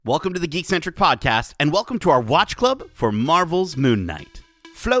Welcome to the Geekcentric Podcast, and welcome to our watch club for Marvel's Moon Knight.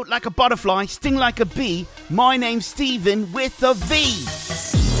 Float like a butterfly, sting like a bee. My name's Steven with a V.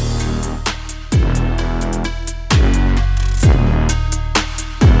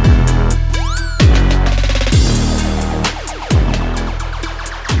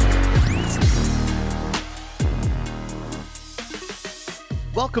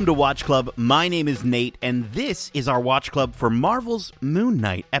 Welcome to Watch Club. My name is Nate, and this is our Watch Club for Marvel's Moon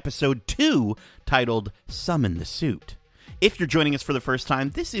Knight, Episode 2, titled Summon the Suit. If you're joining us for the first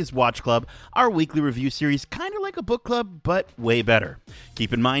time, this is Watch Club, our weekly review series, kind of like a book club, but way better.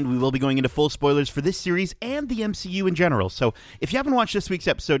 Keep in mind, we will be going into full spoilers for this series and the MCU in general, so if you haven't watched this week's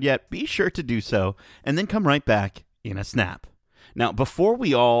episode yet, be sure to do so, and then come right back in a snap. Now, before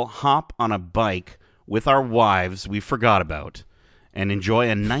we all hop on a bike with our wives we forgot about, and enjoy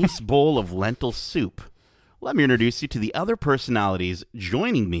a nice bowl of lentil soup, let me introduce you to the other personalities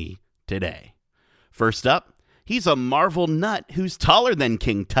joining me today. First up, he's a Marvel nut who's taller than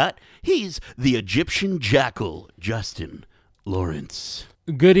King Tut. He's the Egyptian jackal, Justin Lawrence.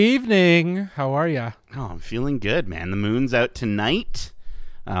 Good evening. How are ya? Oh, I'm feeling good, man. The moon's out tonight.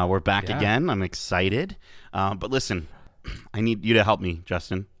 We're back again. I'm excited. But listen, I need you to help me,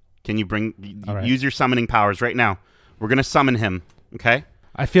 Justin. Can you use your summoning powers right now? We're going to summon him. Okay.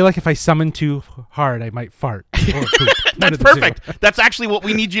 I feel like if I summon too hard, I might fart. Or poop. That's perfect. That's actually what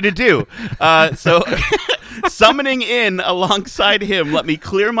we need you to do. So summoning in alongside him, let me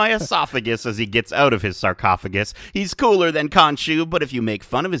clear my esophagus as he gets out of his sarcophagus. He's cooler than Khonshu, but if you make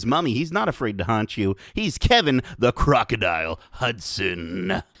fun of his mummy, he's not afraid to haunt you. He's Kevin the Crocodile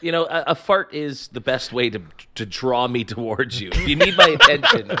Hudson. You know, a fart is the best way to draw me towards you. If you need my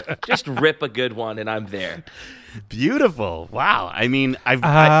attention, just rip a good one and I'm there. Beautiful. Wow. I mean,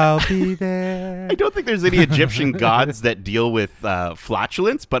 I'll be there. I don't think there's any Egyptian gods that deal with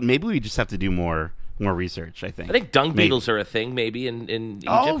flatulence, but maybe we just have to do more research, I think dung beetles are a thing, maybe in Egypt.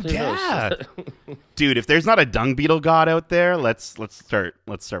 Oh, yeah. Dude, if there's not a dung beetle god out there, let's start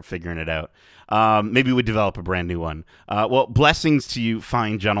figuring it out. Maybe we develop a brand new one. Well, blessings to you,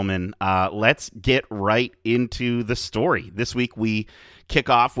 fine gentlemen. Let's get right into the story. This week we kick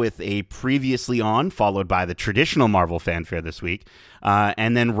off with a previously on, followed by the traditional Marvel fanfare this week,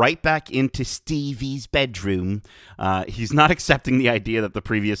 and then right back into Stevie's bedroom. He's not accepting the idea that the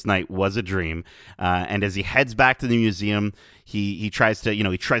previous night was a dream, and as he heads back to the museum, he tries to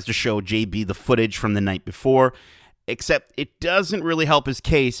show JB the footage from the night before. Except it doesn't really help his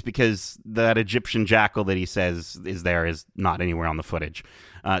case because that Egyptian jackal that he says is there is not anywhere on the footage.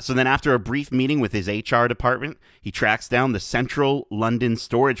 So then after a brief meeting with his HR department, he tracks down the Central London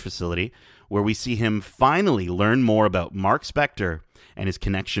storage facility where we see him finally learn more about Mark Spector and his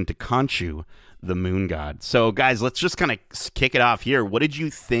connection to Khonshu, the moon god. So guys, let's just kind of kick it off here. What did you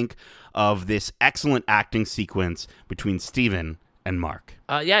think of this excellent acting sequence between Steven and Mark?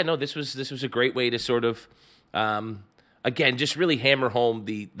 This was a great way to sort of again, just really hammer home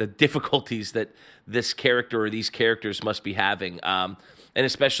the difficulties that this character or these characters must be having. And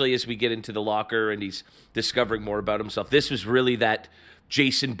especially as we get into the locker and he's discovering more about himself. This was really that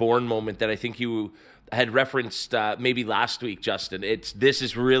Jason Bourne moment that I think you had referenced maybe last week, Justin. This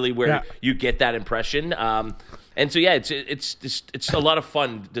is really where you get that impression. And so, it's a lot of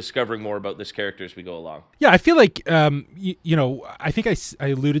fun discovering more about this character as we go along. Yeah, I feel like, I think I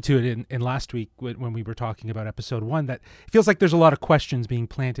alluded to it in last week when we were talking about episode 1, that it feels like there's a lot of questions being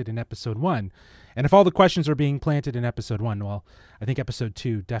planted in episode 1. And if all the questions are being planted in episode 1, well, I think episode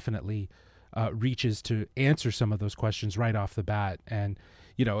 2 definitely reaches to answer some of those questions right off the bat. And,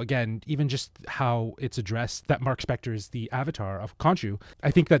 again, even just how it's addressed that Mark Spector is the avatar of Khonshu, I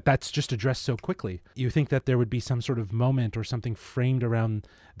think that's just addressed so quickly. You think that there would be some sort of moment or something framed around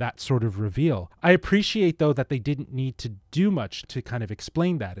that sort of reveal. I appreciate, though, that they didn't need to do much to kind of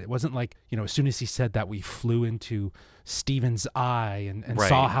explain that. It wasn't like, as soon as he said that, we flew into Steven's eye and right.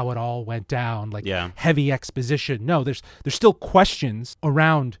 saw how it all went down, heavy exposition. No, there's still questions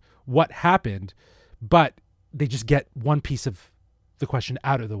around what happened, but they just get one piece of the question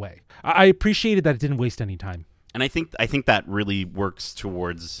out of the way. I appreciated that it didn't waste any time. And I think that really works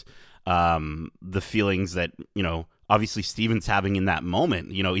towards the feelings that, obviously Steven's having in that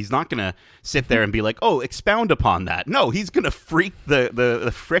moment. He's not going to sit there and be like, oh, expound upon that. No, he's going to freak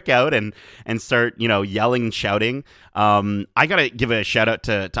the frick out and start, yelling and shouting. I got to give a shout out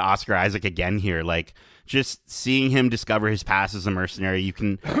to Oscar Isaac again here. Like, just seeing him discover his past as a mercenary, you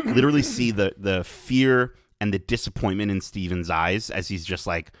can literally see the fear and the disappointment in Steven's eyes as he's just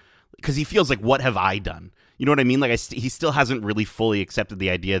like, because he feels like, what have I done? You know what I mean? Like he still hasn't really fully accepted the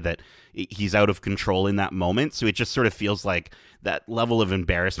idea that he's out of control in that moment. So it just sort of feels like that level of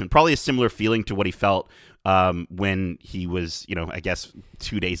embarrassment, probably a similar feeling to what he felt when he was, I guess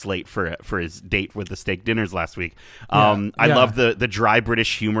 2 days late for his date with the steak dinners last week. I love the dry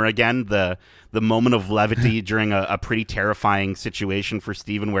British humor again, the moment of levity during a pretty terrifying situation for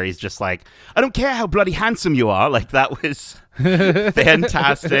Stephen, where he's just like, I don't care how bloody handsome you are. Like, that was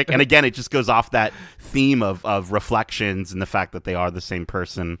fantastic. And again, it just goes off that theme of reflections and the fact that they are the same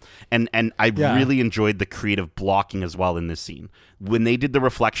person. And I really enjoyed the creative blocking as well in this scene. When they did the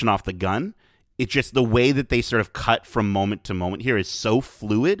reflection off the gun, it's just the way that they sort of cut from moment to moment here is so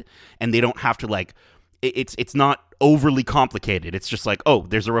fluid, and they don't have to like, it's not overly complicated. It's just like, oh,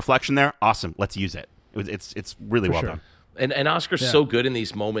 there's a reflection there. Awesome. Let's use it. It's really well done. And Oscar's so good in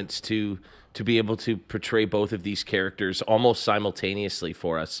these moments to be able to portray both of these characters almost simultaneously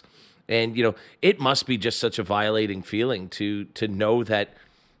for us. And, it must be just such a violating feeling to know that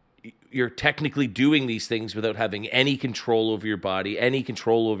you're technically doing these things without having any control over your body, any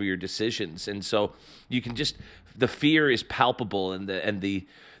control over your decisions. And so you can just, the fear is palpable, and the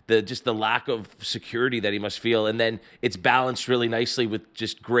just the lack of security that he must feel. And then it's balanced really nicely with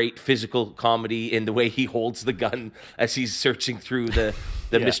just great physical comedy in the way he holds the gun as he's searching through the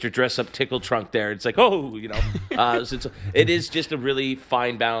Mr. Dress Up Tickle Trunk there. It's like, so it is just a really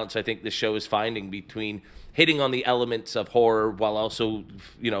fine balance, I think the show is finding, between hitting on the elements of horror while also,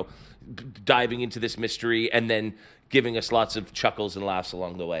 diving into this mystery, and then giving us lots of chuckles and laughs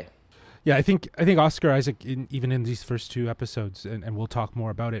along the way. Yeah, I think Oscar Isaac, even in these first 2 episodes, and we'll talk more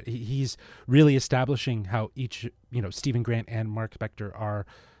about it, he's really establishing how each, Stephen Grant and Mark Spector are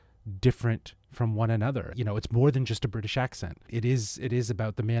different from one another. It's more than just a British accent. It is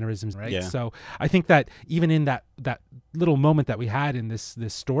about the mannerisms, right? Yeah. So I think that even in that little moment that we had in this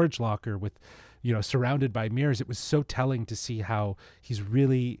storage locker with, surrounded by mirrors, it was so telling to see how he's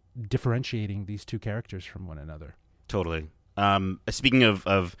really differentiating these 2 characters from one another. Totally. Speaking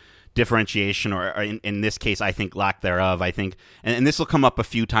of differentiation, or in this case, I think lack thereof, I think, and this will come up a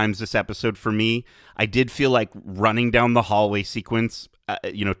few times this episode for me, I did feel like running down the hallway sequence,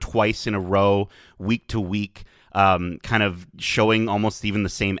 twice in a row, week to week, kind of showing almost even the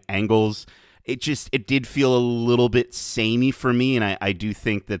same angles. It did feel a little bit samey for me, and I do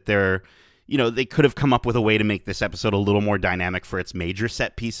think that they could have come up with a way to make this episode a little more dynamic for its major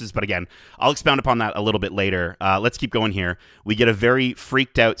set pieces. But again, I'll expound upon that a little bit later. Let's keep going here. We get a very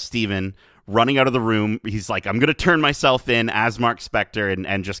freaked out Stephen running out of the room. He's like, I'm going to turn myself in as Mark Spector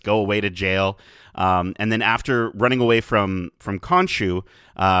and just go away to jail. And then after running away from Khonshu,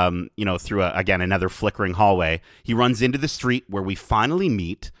 through, again, another flickering hallway, he runs into the street where we finally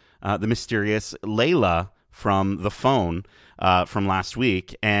meet the mysterious Layla from the phone from last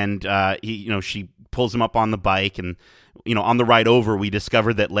week, and she pulls him up on the bike, and on the ride over, we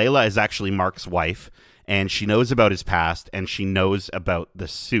discover that Layla is actually Mark's wife, and she knows about his past, and she knows about the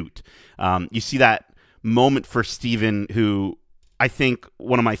suit. You see that moment for Stephen, who I think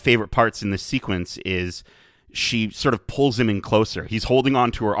one of my favorite parts in this sequence is she sort of pulls him in closer. He's holding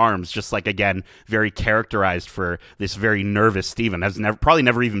on to her arms, just like, again, very characterized for this very nervous Stephen. Has probably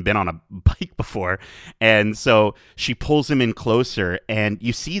never even been on a bike before. And so she pulls him in closer, and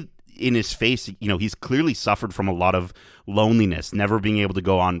you see in his face, he's clearly suffered from a lot of loneliness, never being able to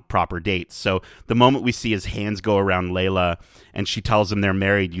go on proper dates. So the moment we see his hands go around Layla and she tells him they're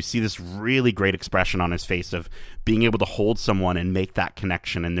married, you see this really great expression on his face of being able to hold someone and make that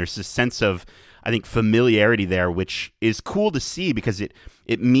connection. And there's this sense of, I think, familiarity there, which is cool to see, because it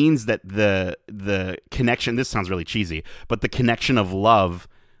means that the connection, this sounds really cheesy, but the connection of love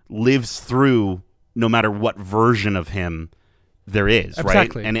lives through no matter what version of him there is,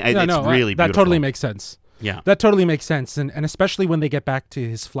 exactly. Right? And it's really beautiful. That totally makes sense. Yeah. That totally makes sense. And especially when they get back to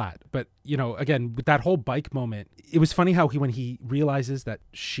his flat. But, again, with that whole bike moment, it was funny how when he realizes that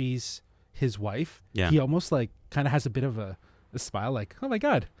she's his wife, he almost like kind of has a bit of a smile, like, oh my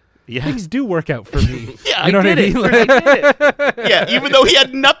God. Yeah. Things do work out for me. Yeah, I did it. Yeah, even though he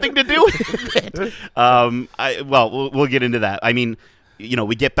had nothing to do with it. We'll get into that. I mean,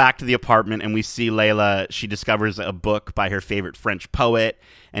 we get back to the apartment and we see Layla. She discovers a book by her favorite French poet,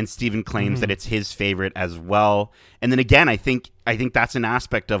 and Stephen claims that it's his favorite as well. And then again, I think that's an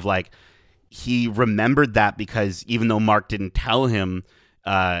aspect of, like, he remembered that because even though Mark didn't tell him,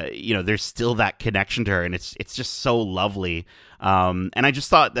 there's still that connection to her, and it's just so lovely. And I just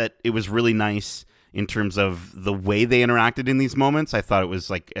thought that it was really nice in terms of the way they interacted in these moments. I thought it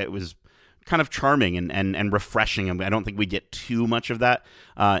was kind of charming and refreshing, and I don't think we get too much of that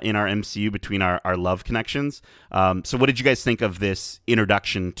in our MCU between our love connections. So what did you guys think of this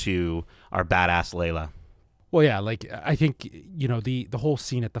introduction to our badass Layla? Well, yeah, like I think the whole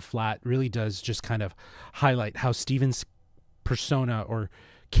scene at the flat really does just kind of highlight how Steven's persona or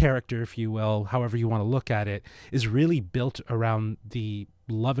character, if you will, however you want to look at it, is really built around the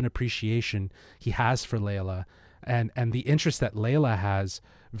love and appreciation he has for Layla, and the interest that Layla has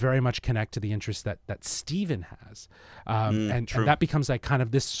very much connect to the interest that Steven has, and that becomes like kind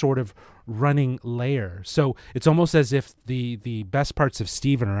of this sort of running layer. So it's almost as if the best parts of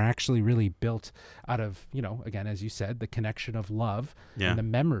Steven are actually really built out of, again, as you said, the connection of love and the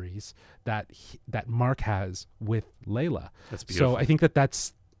memories that Mark has with Layla. That's beautiful. So I think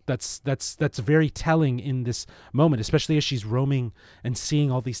that's very telling in this moment, especially as she's roaming and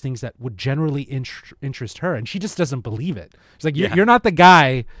seeing all these things that would generally interest her, and she just doesn't believe it. She's like, "You're not the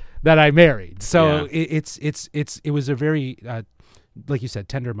guy that I married." So it was a very like you said,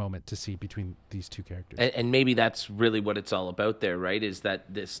 tender moment to see between these two characters. And maybe that's really what it's all about there, right? Is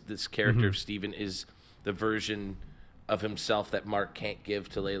that this character of Steven is the version of himself that Mark can't give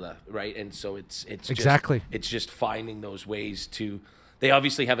to Layla, right? And so it's exactly it's just finding those ways to. They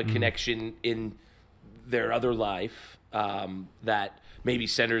obviously have a connection in their other life that maybe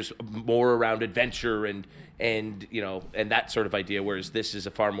centers more around adventure and that sort of idea, whereas this is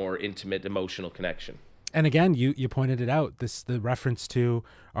a far more intimate, emotional connection. And again, you pointed it out, the reference to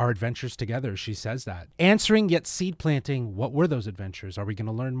our adventures together. She says that. Answering yet seed planting, what were those adventures? Are we going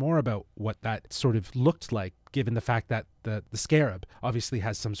to learn more about what that sort of looked like, given the fact that the scarab obviously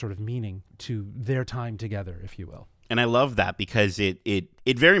has some sort of meaning to their time together, if you will? And I love that because it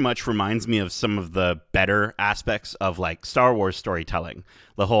very much reminds me of some of the better aspects of like Star Wars storytelling.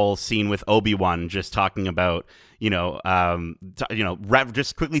 The whole scene with Obi-Wan just talking about,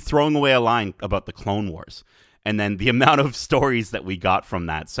 just quickly throwing away a line about the Clone Wars. And then the amount of stories that we got from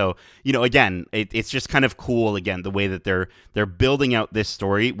that. So, again, it's just kind of cool, again, the way that they're building out this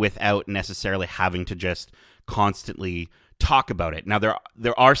story without necessarily having to just constantly talk about it. Now,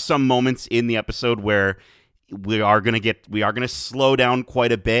 there are some moments in the episode where we are going to slow down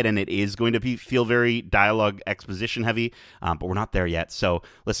quite a bit, and it is going to feel very dialogue exposition heavy, but we're not there yet. So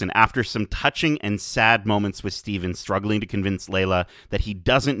listen, after some touching and sad moments with Steven struggling to convince Layla that he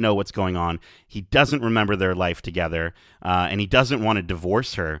doesn't know what's going on, he doesn't remember their life together, and he doesn't want to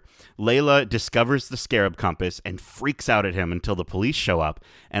divorce her, Layla discovers the scarab compass and freaks out at him until the police show up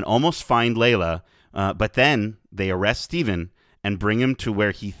and almost find Layla, but then they arrest Steven and bring him to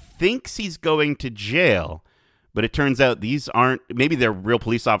where he thinks he's going to jail. But it turns out these aren't, maybe they're real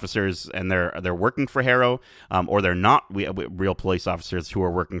police officers and they're working for Harrow, or they're not real police officers who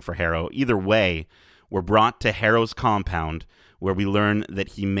are working for Harrow. Either way, we're brought to Harrow's compound where we learn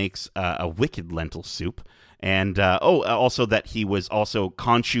that he makes a wicked lentil soup. And also that he was also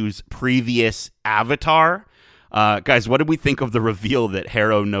Khonshu's previous avatar. Guys, what did we think of the reveal that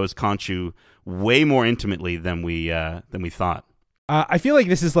Harrow knows Khonshu way more intimately than we thought? I feel like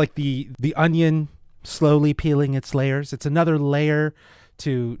this is like the onion slowly peeling its layers. It's another layer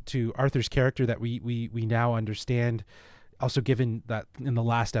to Arthur's character that we now understand. Also, given that in the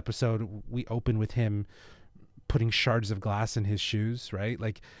last episode we open with him putting shards of glass in his shoes, right?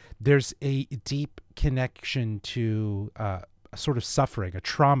 Like there's a deep connection to a sort of suffering, a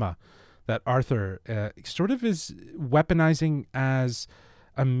trauma that Arthur sort of is weaponizing as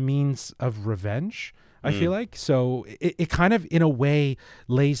a means of revenge, I feel like. So it kind of, in a way,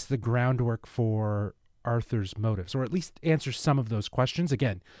 lays the groundwork for Arthur's motives, or at least answers some of those questions.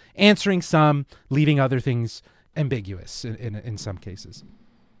 Again, answering some, leaving other things ambiguous in some cases.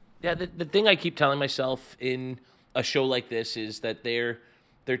 Yeah, the thing I keep telling myself in a show like this is that they're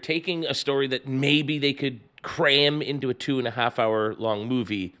taking a story that maybe they could cram into a 2.5 hour long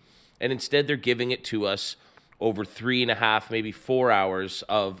movie, and instead they're giving it to us over 3.5, maybe 4 hours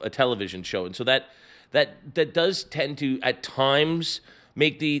of a television show. And so that does tend to, at times,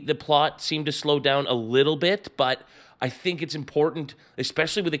 make the plot seem to slow down a little bit. But I think it's important,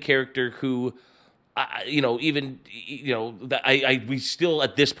 especially with a character who, we still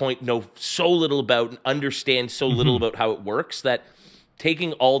at this point know so little about and understand so little about how it works, that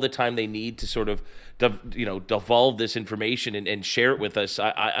taking all the time they need to sort of devolve this information and share it with us,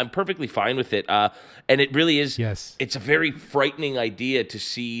 I'm perfectly fine with it. And it really is. Yes. It's a very frightening idea to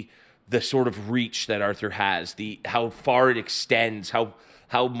see the sort of reach that Arthur has, how far it extends, how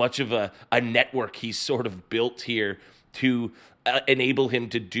much of a network he's sort of built here to enable him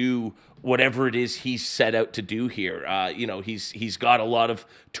to do whatever it is he's set out to do here. He's got a lot of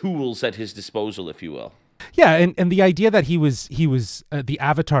tools at his disposal, if you will. Yeah, and the idea that he was the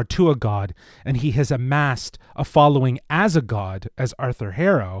avatar to a god, and he has amassed a following as a god, as Arthur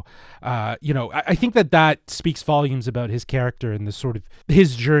Harrow, I think that speaks volumes about his character and the sort of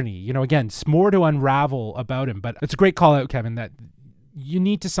his journey. Again, it's more to unravel about him, but it's a great call out, Kevin, that you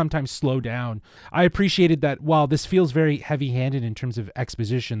need to sometimes slow down. I appreciated that while this feels very heavy-handed in terms of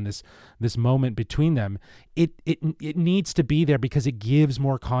exposition, this moment between them, it needs to be there because it gives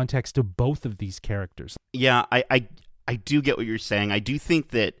more context to both of these characters. Yeah, I do get what you're saying. I do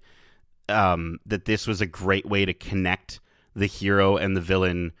think that that this was a great way to connect the hero and the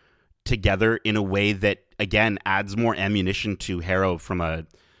villain together in a way that, again, adds more ammunition to Harrow from a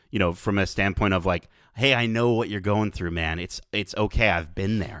standpoint of like, hey, I know what you're going through, man. It's okay. I've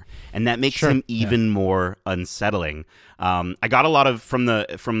been there, and that makes him even more unsettling. I got a lot of from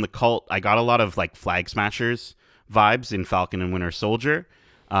the cult. I got a lot of like Flag Smashers vibes in Falcon and Winter Soldier.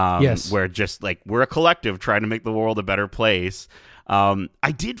 Yes, where just like we're a collective trying to make the world a better place.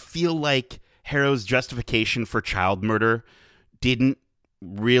 I did feel like Harrow's justification for child murder didn't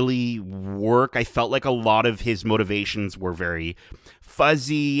really work. I felt like a lot of his motivations were very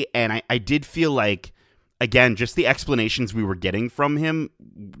fuzzy, and I did feel like, again, just the explanations we were getting from him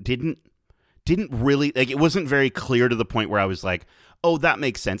didn't really, like, it wasn't very clear to the point where I was like, oh, that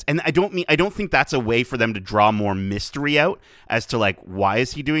makes sense. And I don't think that's a way for them to draw more mystery out as to like, why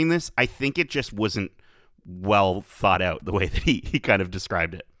is he doing this? I think it just wasn't well thought out the way that he kind of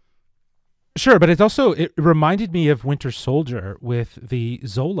described it. Sure, but it reminded me of Winter Soldier with the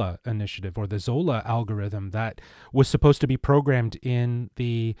Zola initiative, or the Zola algorithm that was supposed to be programmed in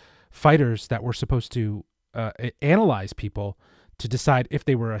the fighters that were supposed to analyze people to decide if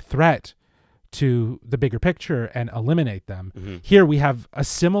they were a threat to the bigger picture and eliminate them. Mm-hmm. Here we have a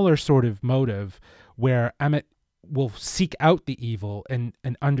similar sort of motive where Emmett will seek out the evil and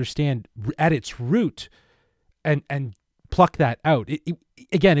understand at its root and pluck that out.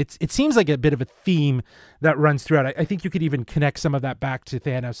 It seems like a bit of a theme that runs throughout. I think you could even connect some of that back to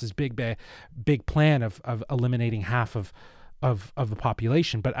Thanos' big plan of eliminating half of the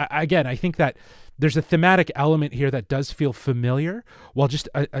population. But I think that there's a thematic element here that does feel familiar, while just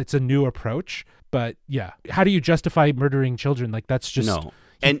it's a new approach. But yeah, how do you justify murdering children? Like, that's just no.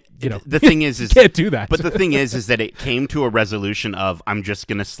 And the thing is you can't do that. But the thing is that it came to a resolution of, I'm just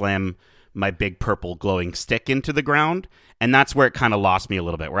gonna slam my big purple glowing stick into the ground, and that's where it kind of lost me a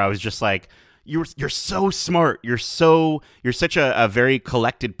little bit, where I was just like, you're so smart, you're such a very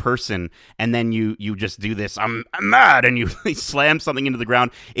collected person, and then you just do this, I'm mad, and you slam something into the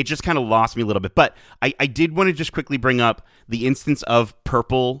ground. It just kind of lost me a little bit. But I did want to just quickly bring up the instance of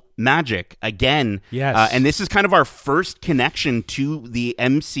purple magic again. Yes. And this is kind of our first connection to the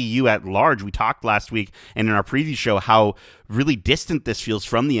MCU at large. We talked last week and in our preview show how really distant this feels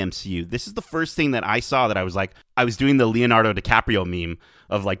from the MCU. This is the first thing that I saw that I was like, I was doing the Leonardo DiCaprio meme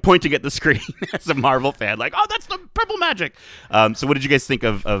of like pointing at the screen as a Marvel fan, like, oh, that's the purple magic. So what did you guys think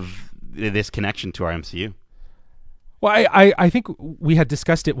of this connection to our MCU? Well, I think we had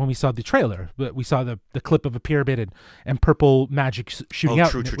discussed it when we saw the trailer, but we saw the clip of a pyramid and purple magic shooting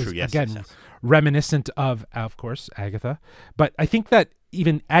out. True. Yes, again, yes. Reminiscent of course, Agatha. But I think that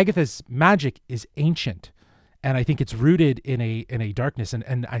even Agatha's magic is ancient, and I think it's rooted in a darkness,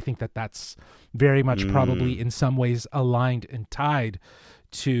 and I think that's very much probably in some ways aligned and tied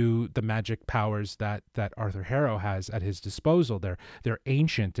to the magic powers that Arthur Harrow has at his disposal. They're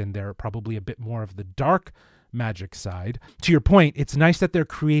ancient, and they're probably a bit more of the dark magic side. To your point, it's nice that they're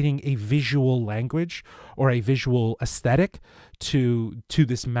creating a visual language or a visual aesthetic to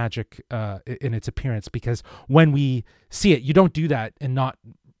this magic in its appearance, because when we see it, you don't do that and not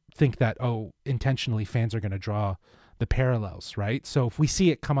think that, oh, intentionally fans are going to draw the parallels, right? So if we see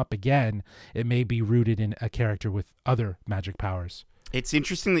it come up again, it may be rooted in a character with other magic powers. It's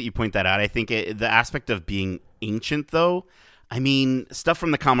interesting that you point that out. I think the aspect of being ancient, though, I mean, stuff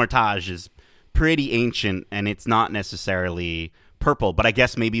from the Kamar-Taj is pretty ancient, and it's not necessarily purple, but I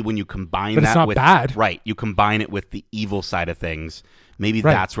guess maybe when you combine but that it's not with bad. Right, you combine it with the evil side of things, maybe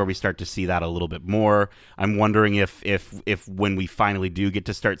right. That's where we start to see that a little bit more. I'm wondering if when we finally do get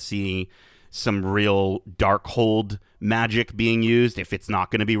to start seeing some real Darkhold magic being used, if it's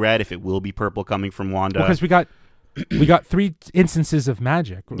not going to be red, if it will be purple coming from Wanda. Because we got three instances of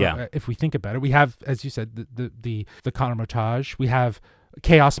magic. Yeah. If we think about it, we have, as you said, the Kamar-Taj. We have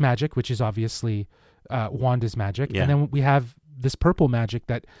chaos magic, which is obviously Wanda's magic, yeah. And then we have this purple magic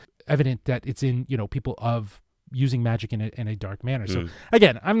that evident that it's in people of using magic in a dark manner. So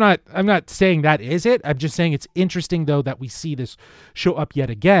again, I'm not saying that is it. I'm just saying it's interesting though that we see this show up yet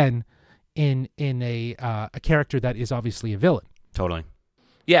again in a character that is obviously a villain. Totally.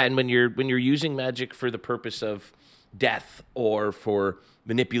 Yeah, and when you're using magic for the purpose of death or for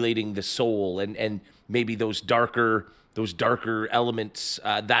manipulating the soul and maybe those darker elements,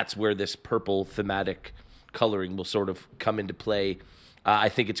 that's where this purple thematic coloring will sort of come into play. I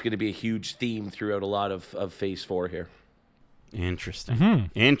think it's going to be a huge theme throughout a lot of Phase 4 here. Interesting.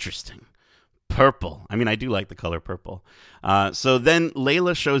 Interesting. Purple. I mean, I do like the color purple. So then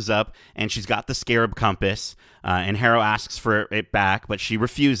Layla shows up, and she's got the scarab compass, and Harrow asks for it back, but she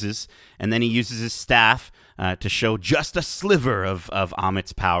refuses, and then he uses his staff to show just a sliver of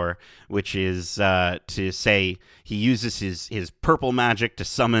Amit's power, which is to say he uses his purple magic to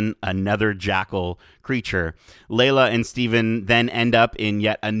summon another jackal creature. Layla and Steven then end up in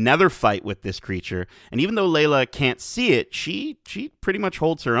yet another fight with this creature, and even though Layla can't see it, she pretty much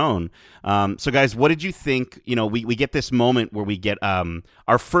holds her own. So guys, what did you think? You know, we get this moment where we get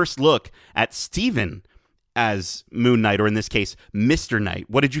our first look at Steven as Moon Knight, or in this case, Mr. Knight.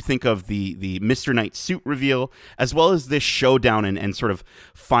 What did you think of the Mr. Knight suit reveal, as well as this showdown and sort of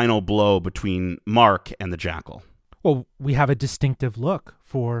final blow between Mark and the Jackal? Well, we have a distinctive look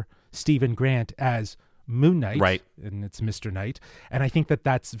for Stephen Grant as Moon Knight, right? And it's Mr. Knight, and I think that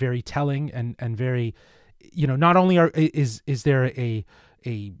that's very telling and very, you know, not only is there a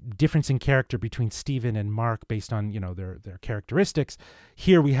difference in character between Steven and Mark based on, you know, their characteristics.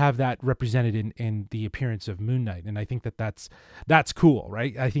 Here we have that represented in the appearance of Moon Knight, and I think that that's cool,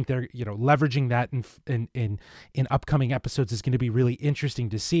 right? I think they're, you know, leveraging that in upcoming episodes is going to be really interesting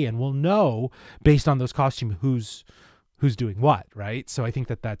to see, and we'll know based on those costumes who's doing what, right? So I think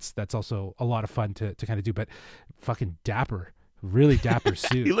that's also a lot of fun to kind of do. But fucking dapper, really dapper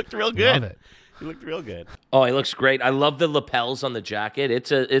suit. He looked real good. Love it. He looked real good. Oh, he looks great. I love the lapels on the jacket.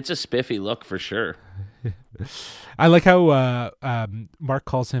 It's a spiffy look for sure. I like how Mark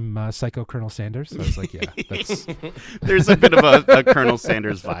calls him Psycho Colonel Sanders. So I was like, yeah, that's... There's a bit of a Colonel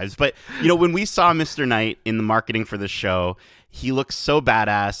Sanders vibes. But, you know, when we saw Mr. Knight in the marketing for the show, he looks so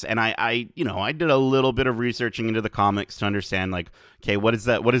badass. And I did a little bit of researching into the comics to understand, like, okay, what is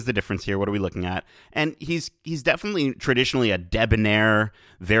the difference here? What are we looking at? And he's definitely traditionally a debonair,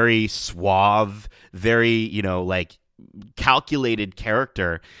 very suave, very, you know, like, calculated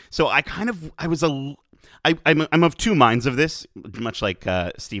character. So I'm of two minds of this, much like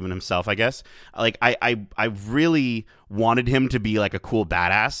Steven himself, I guess. Like I really wanted him to be like a cool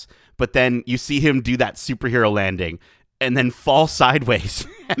badass, but then you see him do that superhero landing and then fall sideways,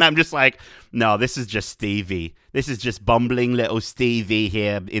 and I'm just like, no, this is just Stevie. This is just bumbling little Stevie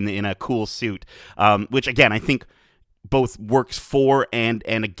here in a cool suit, which again I think both works for and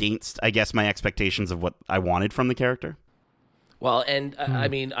against, I guess, my expectations of what I wanted from the character. Well, and I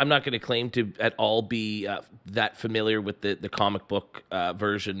mean, I'm not going to claim to at all be that familiar with the comic book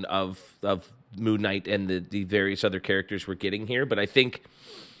version of Moon Knight and the various other characters we're getting here, but I think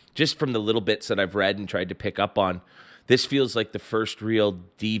just from the little bits that I've read and tried to pick up on, this feels like the first real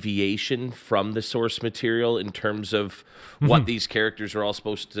deviation from the source material in terms of what these characters are all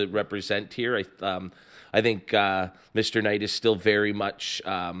supposed to represent here. I think Mr. Knight is still very much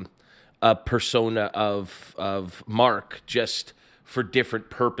a persona of Mark, just for different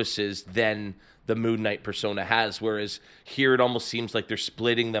purposes than the Moon Knight persona has, whereas here it almost seems like they're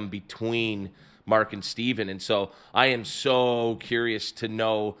splitting them between Mark and Steven. And so I am so curious to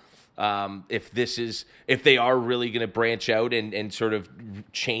know if they are really going to branch out and sort of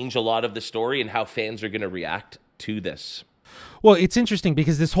change a lot of the story and how fans are going to react to this. Well, it's interesting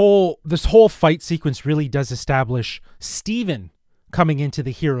because this whole fight sequence really does establish Steven coming into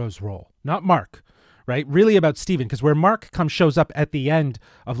the hero's role, not Mark, right? Really about Steven, because where Mark shows up at the end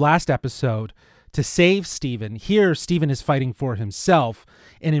of last episode to save Steven, here Steven is fighting for himself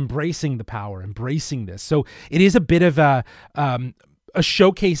and embracing the power, embracing this. So it is a bit of a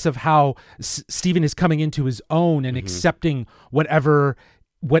showcase of how Steven is coming into his own and accepting whatever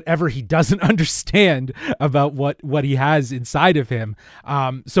he doesn't understand about what he has inside of him.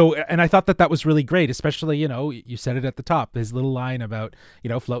 So, and I thought that was really great, especially, you know, you said it at the top, his little line about, you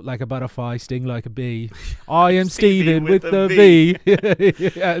know, float like a butterfly, sting like a bee. I am Steven with the V.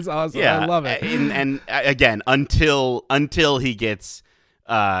 Yeah, it's awesome. Yeah, I love it. And again, until he gets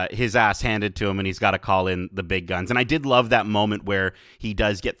his ass handed to him and he's got to call in the big guns. And I did love that moment where he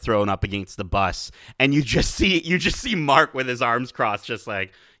does get thrown up against the bus and you just see Mark with his arms crossed, just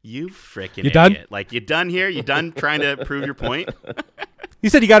like, you freaking idiot. Done? Like, you done here? You done trying to prove your point? He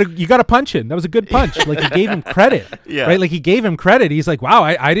said you got to punch him. That was a good punch. Like, he gave him credit. Yeah. Right? Like, he gave him credit. He's like, wow,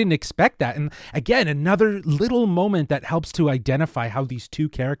 I didn't expect that. And again, another little moment that helps to identify how these two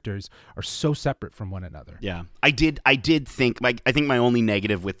characters are so separate from one another. Yeah. I did think, like, I think my only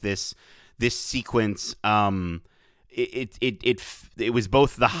negative with this sequence it was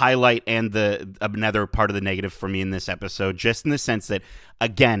both the highlight and the another part of the negative for me in this episode, just in the sense that,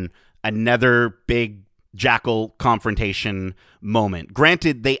 again, another big Jackal confrontation moment.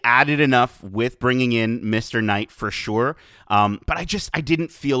 Granted, they added enough with bringing in Mr. Knight for sure, but I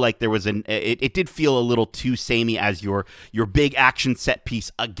didn't feel like there was it did feel a little too samey as your big action set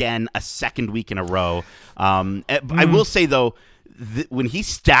piece again, a second week in a row. I will say though, when he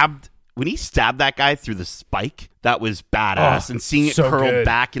stabbed that guy through the spike, that was badass. And seeing it curl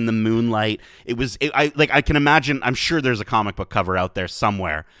back in the moonlight, I can imagine, I'm sure there's a comic book cover out there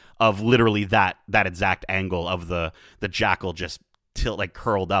somewhere of literally that exact angle of the Jackal just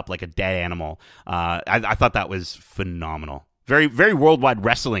curled up like a dead animal. I thought that was phenomenal. Very, very worldwide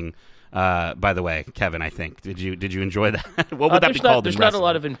wrestling. By the way, Kevin, I think did you enjoy that? What would that be called? There's not a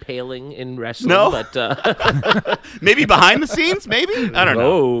lot of impaling in wrestling, no? But maybe behind the scenes, maybe I don't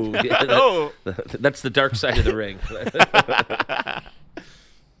know. No, that's the dark side of the ring.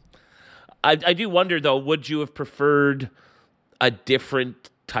 I do wonder though, would you have preferred a different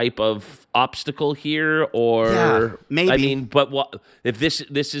type of obstacle here, or maybe? I mean, but what if this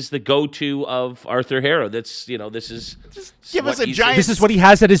is the go-to of Arthur Harrow? That's this is just give us a giant. This is what he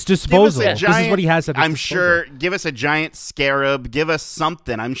has at his disposal. This is what he has at his I'm disposal. sure. Give us a giant scarab. Give us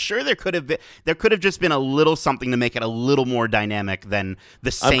something. I'm sure there could have just been a little something to make it a little more dynamic than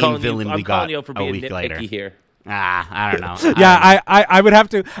the same villain we got a week later. Here. I don't know. I'd have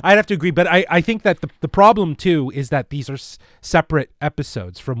to agree, but I think that the problem too is that these are separate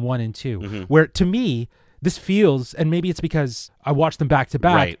episodes from 1 and 2, where to me this feels, and maybe it's because I watched them back to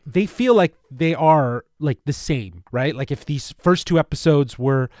back, right, they feel like they are like the same, right? Like if these first 2 episodes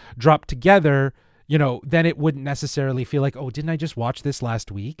were dropped together, then it wouldn't necessarily feel like, oh, didn't I just watch this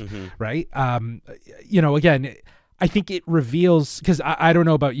last week, right? Again, I think it reveals, because I don't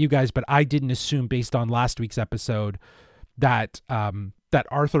know about you guys, but I didn't assume based on last week's episode that that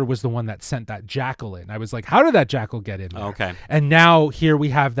Arthur was the one that sent that Jackal in. I was like, how did that Jackal get in there? Okay. And now here we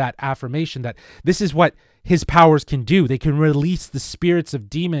have that affirmation that this is what his powers can do. They can release the spirits of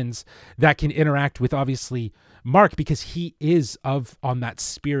demons that can interact with, obviously, Mark, because he is on that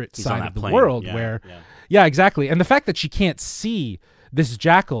spirit side of the world yeah, exactly. And the fact that she can't see this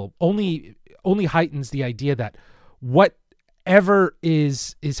Jackal only heightens the idea that whatever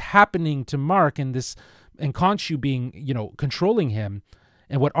is happening to Mark and Khonshu being, controlling him,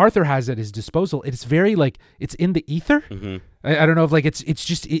 and what Arthur has at his disposal, it's very it's in the ether. I don't know if it's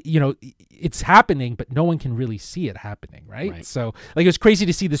just it's happening, but no one can really see it happening, right? So it was crazy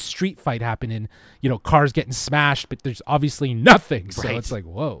to see the street fight happen and cars getting smashed, but there's obviously nothing. So it's like,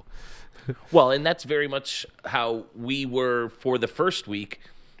 whoa. Well, and that's very much how we were for the first week.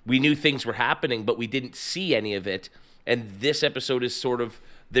 We knew things were happening, but we didn't see any of it. And this episode is sort of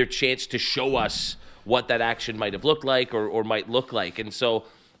their chance to show us what that action might have looked like or might look like. And so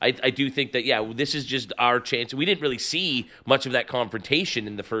I do think that, this is just our chance. We didn't really see much of that confrontation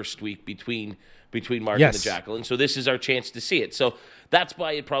in the first week between Mark and the Jackal. And so this is our chance to see it. So that's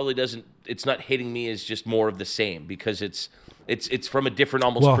why it probably it's not hitting me as just more of the same, because it's from a different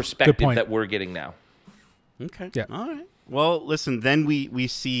perspective that we're getting now. Okay. Yeah. All right. Well, listen, then we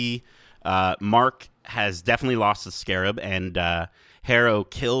see Mark has definitely lost the scarab, and Harrow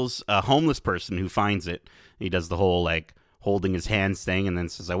kills a homeless person who finds it. He does the whole holding his hands thing, and then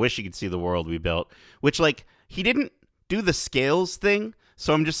says, "I wish you could see the world we built," which he didn't do the scales thing.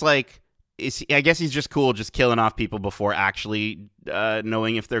 So I'm just I guess he's just cool, just killing off people before actually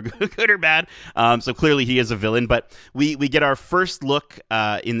knowing if they're good or bad. So clearly he is a villain, but we get our first look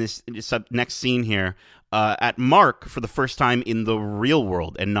in this next scene here at Mark for the first time in the real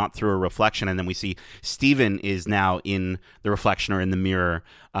world and not through a reflection. And then we see Steven is now in the reflection or in the mirror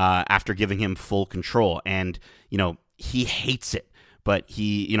after giving him full control. And, he hates it. But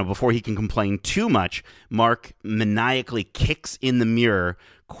he, before he can complain too much, Mark maniacally kicks in the mirror,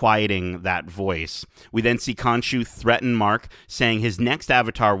 quieting that voice. We then see Khonshu threaten Mark, saying his next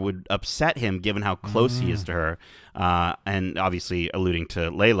avatar would upset him given how close he is to her, and obviously alluding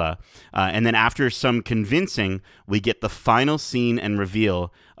to Layla. And then after some convincing, we get the final scene and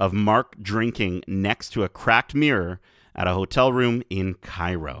reveal of Mark drinking next to a cracked mirror at a hotel room in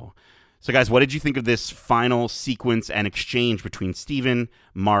Cairo. So, guys, what did you think of this final sequence and exchange between Steven,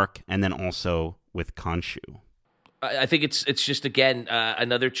 Mark, and then also with Khonshu? I think it's just, again,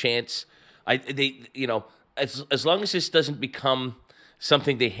 another chance. As long as this doesn't become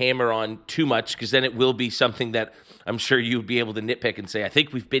something they hammer on too much, because then it will be something that I'm sure you'd be able to nitpick and say, I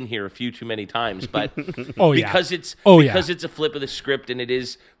think we've been here a few too many times. But because it's a flip of the script, and it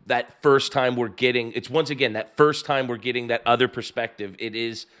is that first time we're getting, that first time we're getting that other perspective.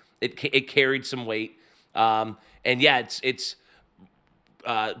 It carried some weight. And yeah, it's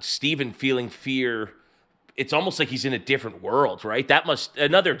Steven feeling fear. It's almost like he's in a different world, right? That must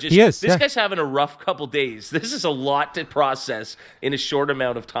another just. He is, this guy's having a rough couple days. This is a lot to process in a short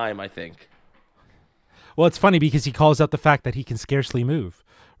amount of time, I think. Well, it's funny because he calls out the fact that he can scarcely move,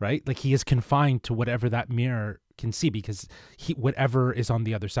 right? Like he is confined to whatever that mirror can see, because whatever is on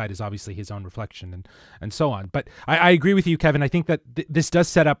the other side is obviously his own reflection, and so on. But I agree with you, Kevin. I think that this does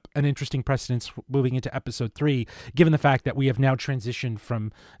set up an interesting precedence moving into episode 3, given the fact that we have now transitioned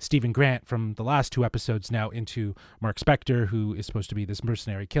from Stephen Grant from the last 2 episodes now into Mark Spector, who is supposed to be this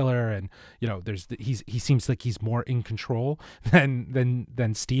mercenary killer, and he seems like he's more in control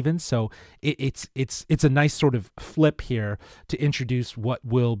than Stephen. So it's a nice sort of flip here to introduce what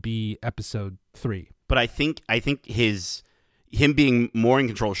will be episode 3. But I think him being more in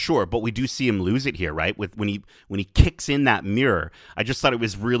control, sure, but we do see him lose it here, right? With when he kicks in that mirror. I just thought it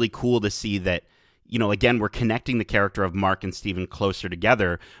was really cool to see that, again, we're connecting the character of Mark and Steven closer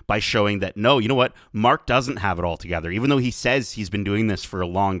together by showing that, no, you know what? Mark doesn't have it all together. Even though he says he's been doing this for a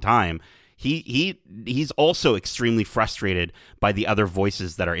long time, he's also extremely frustrated by the other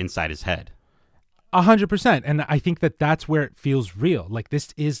voices that are inside his head. 100%. And I think that that's where it feels real. Like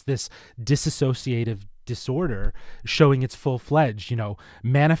this is this disassociative disorder showing its full-fledged,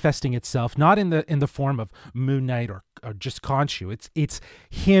 manifesting itself not in the form of Moon Knight or just Khonshu. It's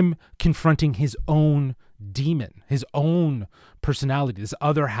him confronting his own demon, his own personality, this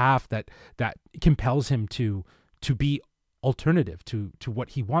other half that compels him to be alternative to what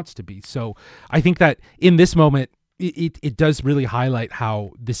he wants to be. So I think that in this moment it does really highlight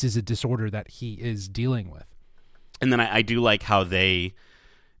how this is a disorder that he is dealing with. And then I do like how they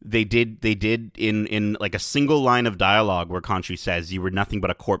did in like a single line of dialogue where Khonshu says, "You were nothing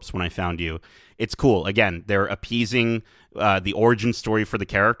but a corpse when I found you." It's cool. Again, they're appeasing the origin story for the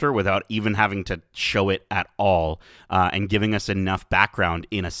character without even having to show it at all, and giving us enough background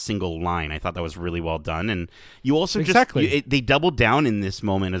in a single line. I thought that was really well done. And you also they doubled down in this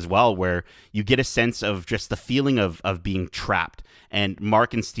moment as well, where you get a sense of just the feeling of being trapped. And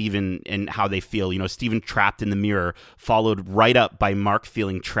Mark and Steven and how they feel. Steven trapped in the mirror, followed right up by Mark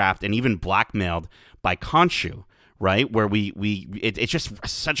feeling trapped and even blackmailed by Khonshu. Right, where it's just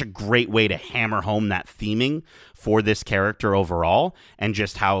such a great way to hammer home that theming for this character overall, and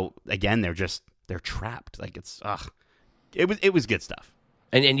just how, again, they're trapped. Like it was good stuff.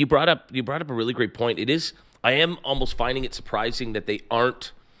 And you brought up a really great point. I am almost finding it surprising that they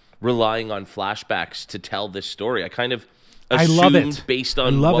aren't relying on flashbacks to tell this story. I kind of assumed, I love it. Based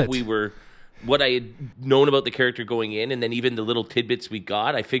on what I had known about the character going in, and then even the little tidbits we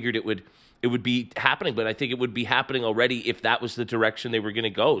got, I figured it would be happening, but I think it would be happening already if that was the direction they were going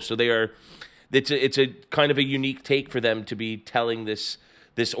to go. So it's a kind of a unique take for them to be telling this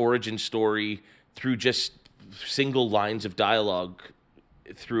origin story through just single lines of dialogue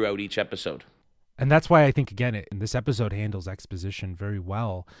throughout each episode. And that's why I think, again, this episode handles exposition very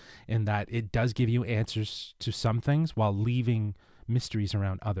well, in that it does give you answers to some things while leaving mysteries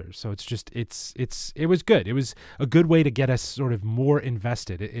around others. So it was good. It was a good way to get us sort of more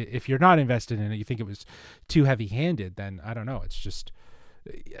invested. If you're not invested in it, you think it was too heavy-handed, then I don't know. It's just,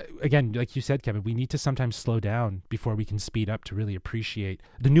 again, like you said, Kevin, we need to sometimes slow down before we can speed up to really appreciate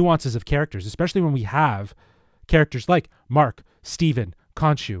the nuances of characters, especially when we have characters like Mark, Steven,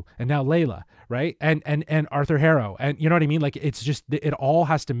 Khonshu, and now Layla, right? And Arthur Harrow. And you know what I mean? Like, it's just, it all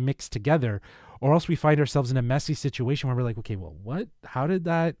has to mix together, or else we find ourselves in a messy situation where we're like, okay, well, what? How did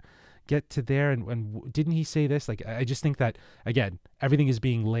that get to there? And didn't he say this? Like, I just think that, again, everything is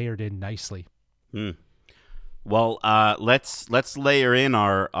being layered in nicely. Well, let's layer in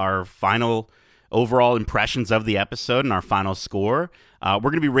our final overall impressions of the episode and our final score. We're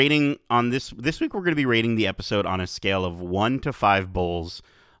going to be rating on this week. We're going to be rating the episode on a scale of 1 to 5 bowls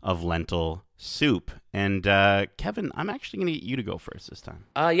of lentil soup. And Kevin, I'm actually going to get you to go first this time.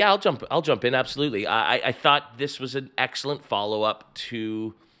 Yeah, I'll jump in. Absolutely. I thought this was an excellent follow up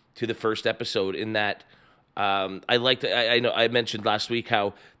to the first episode, in that I liked. I know I mentioned last week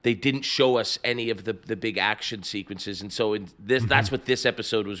how they didn't show us any of the big action sequences, and so in this, that's what this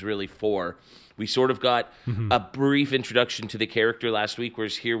episode was really for. We sort of got a brief introduction to the character last week,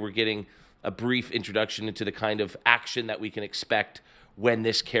 whereas here we're getting a brief introduction into the kind of action that we can expect when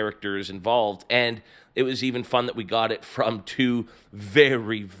this character is involved. And it was even fun that we got it from two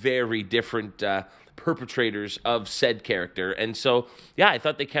very, very different perpetrators of said character. And so, yeah, I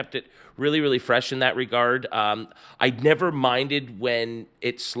thought they kept it really, really fresh in that regard. I never minded when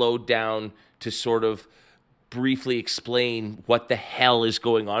it slowed down to sort of briefly explain what the hell is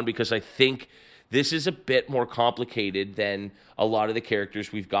going on, because I think this is a bit more complicated than a lot of the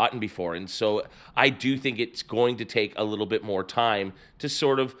characters we've gotten before. And so I do think it's going to take a little bit more time to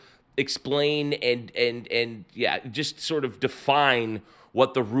sort of explain and just sort of define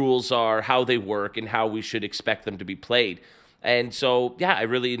what the rules are, how they work, and how we should expect them to be played. And so, yeah, I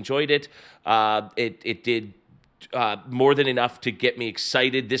really enjoyed it. It did more than enough to get me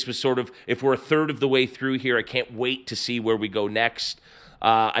excited. This was sort of, if we're a third of the way through here, I can't wait to see where we go next.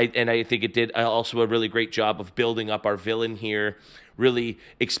 I think it did also a really great job of building up our villain here, really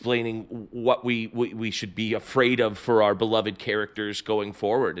explaining what we should be afraid of for our beloved characters going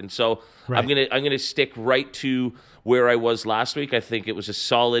forward. And so Right. I'm gonna stick right to where I was last week. I think it was a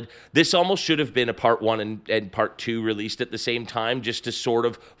solid. This almost should have been a part 1 and part 2 released at the same time, just to sort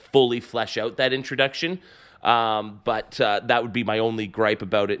of fully flesh out that introduction. But that would be my only gripe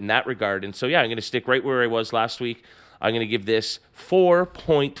about it in that regard. And so, yeah, I'm going to stick right where I was last week. I'm going to give this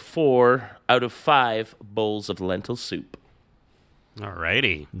 4.4 out of 5 bowls of lentil soup. All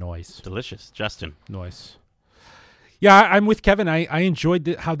righty. Noise. Delicious. Justin. Noise. Yeah, I'm with Kevin. I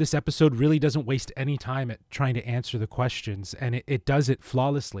enjoyed how this episode really doesn't waste any time at trying to answer the questions, and it does it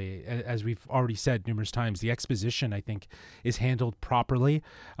flawlessly. As we've already said numerous times, the exposition, I think, is handled properly.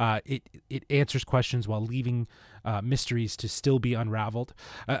 It answers questions while leaving mysteries to still be unraveled.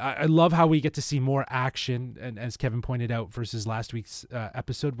 I love how we get to see more action, and as Kevin pointed out, versus last week's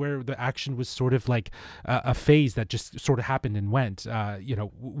episode, where the action was sort of like a phase that just sort of happened and went.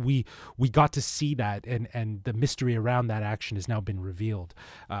 We got to see that, and the mystery around that action has now been revealed.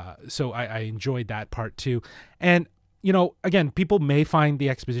 So I enjoyed that part too. And again, people may find the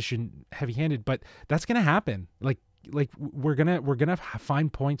exposition heavy-handed, but that's going to happen. Like we're gonna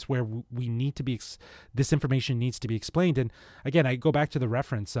find points where we need to be this information needs to be explained. And again, I go back to the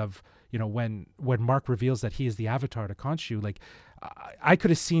reference of when Mark reveals that he is the avatar to Khonshu. Like I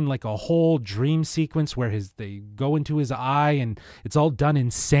could have seen like a whole dream sequence where they go into his eye and it's all done in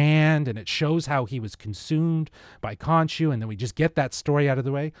sand and it shows how he was consumed by Khonshu, and then we just get that story out of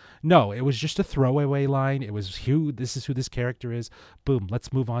the way. No, it was just a throwaway line. It was this is who this character is. Boom,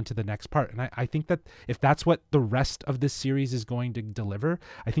 let's move on to the next part. And I think that if that's what the rest of this series is going to deliver,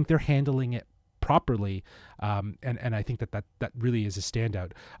 I think they're handling it properly, and I think that really is a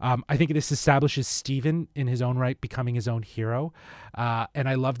standout. I think this establishes Steven in his own right, becoming his own hero, and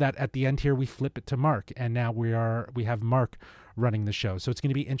I love that at the end here we flip it to Mark, and now we have Mark running the show. So it's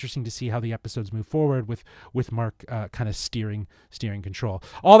going to be interesting to see how the episodes move forward with Mark kind of steering control.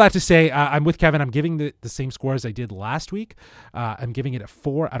 All that to say, I'm with Kevin. I'm giving the same score as I did last week. I'm giving it a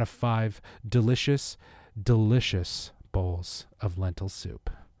 4 out of 5 delicious bowls of lentil soup.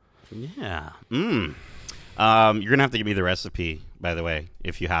 Yeah. You're gonna have to give me the recipe, by the way,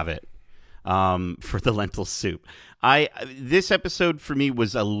 if you have it, for the lentil soup. This episode for me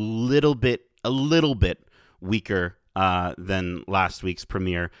was a little bit weaker than last week's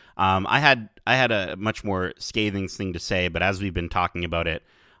premiere. I had a much more scathing thing to say, but as we've been talking about it,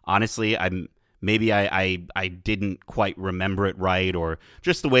 honestly, I didn't quite remember it right, or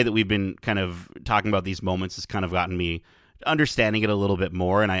just the way that we've been kind of talking about these moments has kind of gotten me understanding it a little bit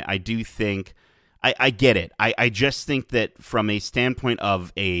more. And I do think I get it. I just think that from a standpoint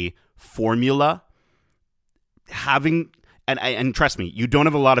of a formula, having and trust me, you don't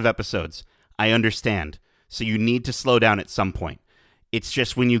have a lot of episodes. I understand. So you need to slow down at some point. It's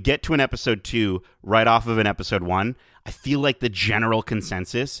just when you get to an episode 2 right off of an episode 1, I feel like the general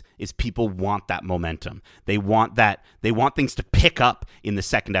consensus is people want that momentum. They want things to pick up in the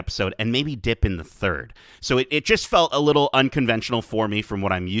second episode and maybe dip in the third. So it just felt a little unconventional for me from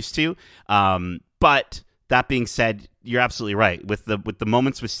what I'm used to. But that being said, you're absolutely right. With the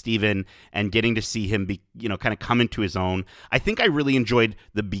moments with Steven and getting to see him be, kind of come into his own. I think I really enjoyed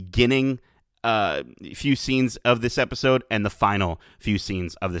the beginning few scenes of this episode and the final few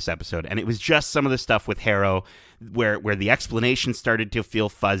scenes of this episode, and it was just some of the stuff with Harrow where the explanation started to feel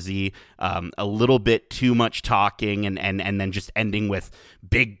fuzzy, a little bit too much talking, and then just ending with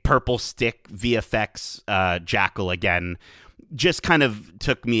big purple stick VFX Jackal again just kind of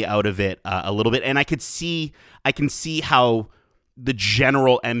took me out of it a little bit. And I can see how the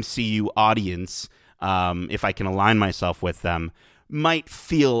general MCU audience, if I can align myself with them, might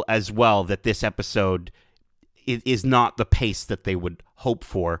feel as well that this episode is not the pace that they would hope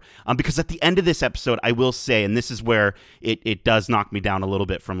for. Because at the end of this episode, I will say, and this is where it does knock me down a little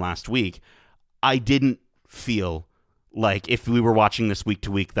bit from last week, I didn't feel like if we were watching this week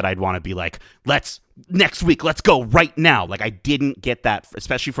to week that I'd want to be like, next week, let's go right now. Like I didn't get that,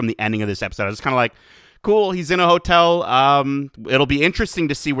 especially from the ending of this episode. I was kind of like, cool. He's in a hotel. It'll be interesting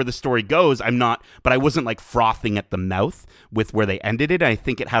to see where the story goes. But I wasn't like frothing at the mouth with where they ended it. I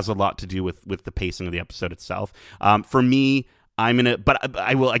think it has a lot to do with the pacing of the episode itself. For me, but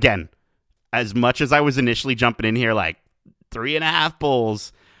I will, again, as much as I was initially jumping in here, like 3.5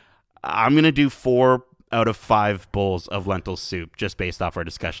 bowls, I'm going to do 4 out of 5 bowls of lentil soup just based off our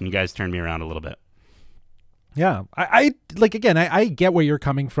discussion. You guys turned me around a little bit. Yeah, I like, again, I get where you're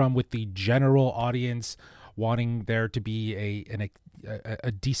coming from with the general audience wanting there to be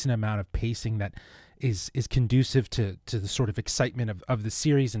a decent amount of pacing that is conducive to the sort of excitement of the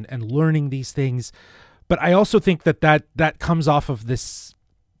series and learning these things. But I also think that comes off of this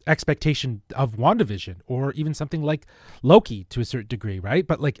expectation of WandaVision, or even something like Loki to a certain degree, right?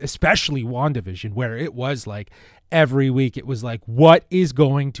 But like especially WandaVision, where it was like every week it was like, what is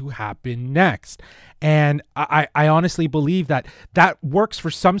going to happen next? And I honestly believe that works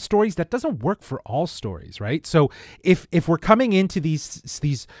for some stories. That doesn't work for all stories, right? So if we're coming into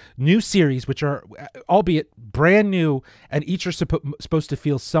these new series, which are albeit brand new and each are supposed to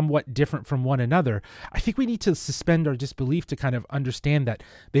feel somewhat different from one another, I think we need to suspend our disbelief to kind of understand that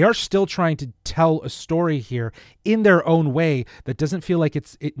they are still trying to tell a story here in their own way that doesn't feel like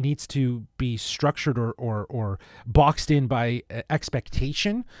it needs to be structured or boxed in by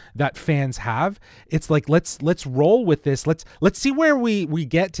expectation that fans have. It's like, let's roll with this. Let's see where we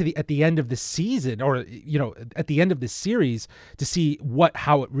get to at the end of the season, or at the end of the series, to see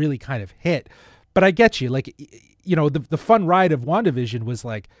how it really kind of hit. But I get you, like, the fun ride of WandaVision was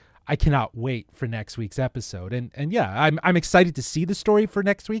like, I cannot wait for next week's episode. And yeah, I'm excited to see the story for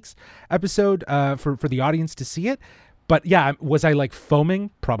next week's episode, for the audience to see it. But yeah, was I like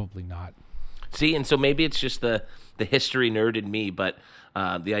foaming? Probably not. See, and so maybe it's just the history nerd in me, but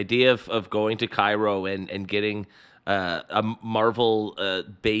the idea of going to Cairo and getting a Marvel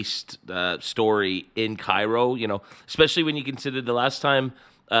based story in Cairo, especially when you consider the last time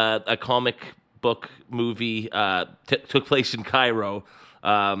a comic book movie took place in Cairo,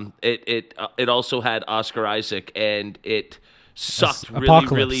 it also had Oscar Isaac, and it sucked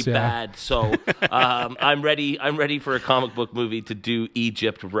really bad. So I'm ready for a comic book movie to do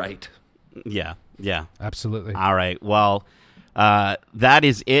Egypt right. Yeah, absolutely. All right, well, that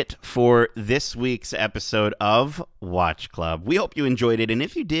is it for this week's episode of Watch Club. We hope you enjoyed it, and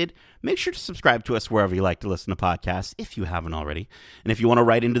if you did, make sure to subscribe to us wherever you like to listen to podcasts, if you haven't already. And if you want to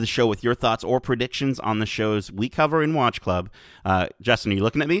write into the show with your thoughts or predictions on the shows we cover in Watch Club, Justin, are you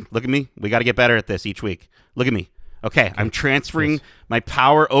looking at me? Look at me. We got to get better at this each week. Look at me. Okay, I'm transferring my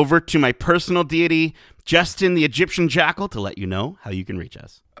power over to my personal deity, Justin the Egyptian Jackal, to let you know how you can reach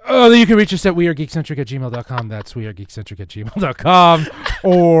us. Oh, you can reach us at wearegeekcentric@gmail.com. That's wearegeekcentric@gmail.com.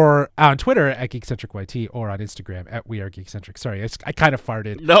 Or on Twitter at geekcentricyt, or on Instagram at wearegeekcentric. Sorry, I kind of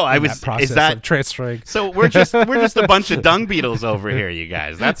farted. No, that process of transferring. So we're just a bunch of dung beetles over here, you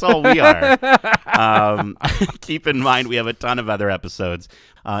guys. That's all we are. Keep in mind we have a ton of other episodes,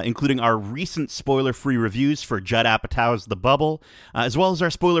 including our recent spoiler-free reviews for Judd Apatow's The Bubble, as well as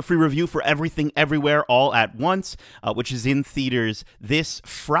our spoiler-free review for Everything Everywhere All at Once, which is in theaters this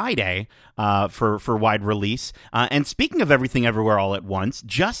Friday for wide release. And speaking of Everything Everywhere All at Once,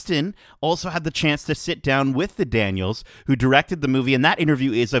 Justin also had the chance to sit down with the Daniels, who directed the movie, and that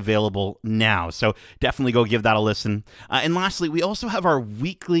interview is available now. So definitely go give that a listen. And lastly, we also have our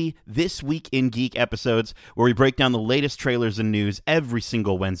weekly This Week in Geek episodes, where we break down the latest trailers and news every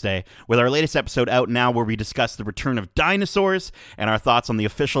single Wednesday, with our latest episode out now, where we discuss the return of dinosaurs and our thoughts on the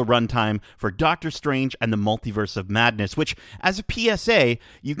official runtime for Doctor Strange and the Multiverse of Madness, which, as a PSA,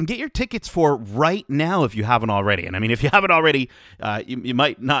 you can get your tickets for right now if you haven't already. And I mean, if you haven't already, you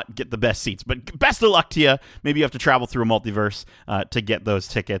might not get the best seats, but best of luck to you. Maybe you have to travel through a multiverse to get those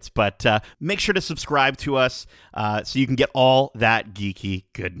tickets, but make sure to subscribe to us so you can get all that geeky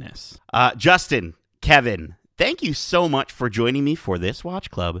goodness. Justin, Kevin, thank you so much for joining me for this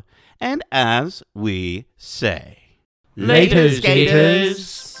Watch Club. And as we say, Later,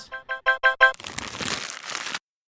 skaters.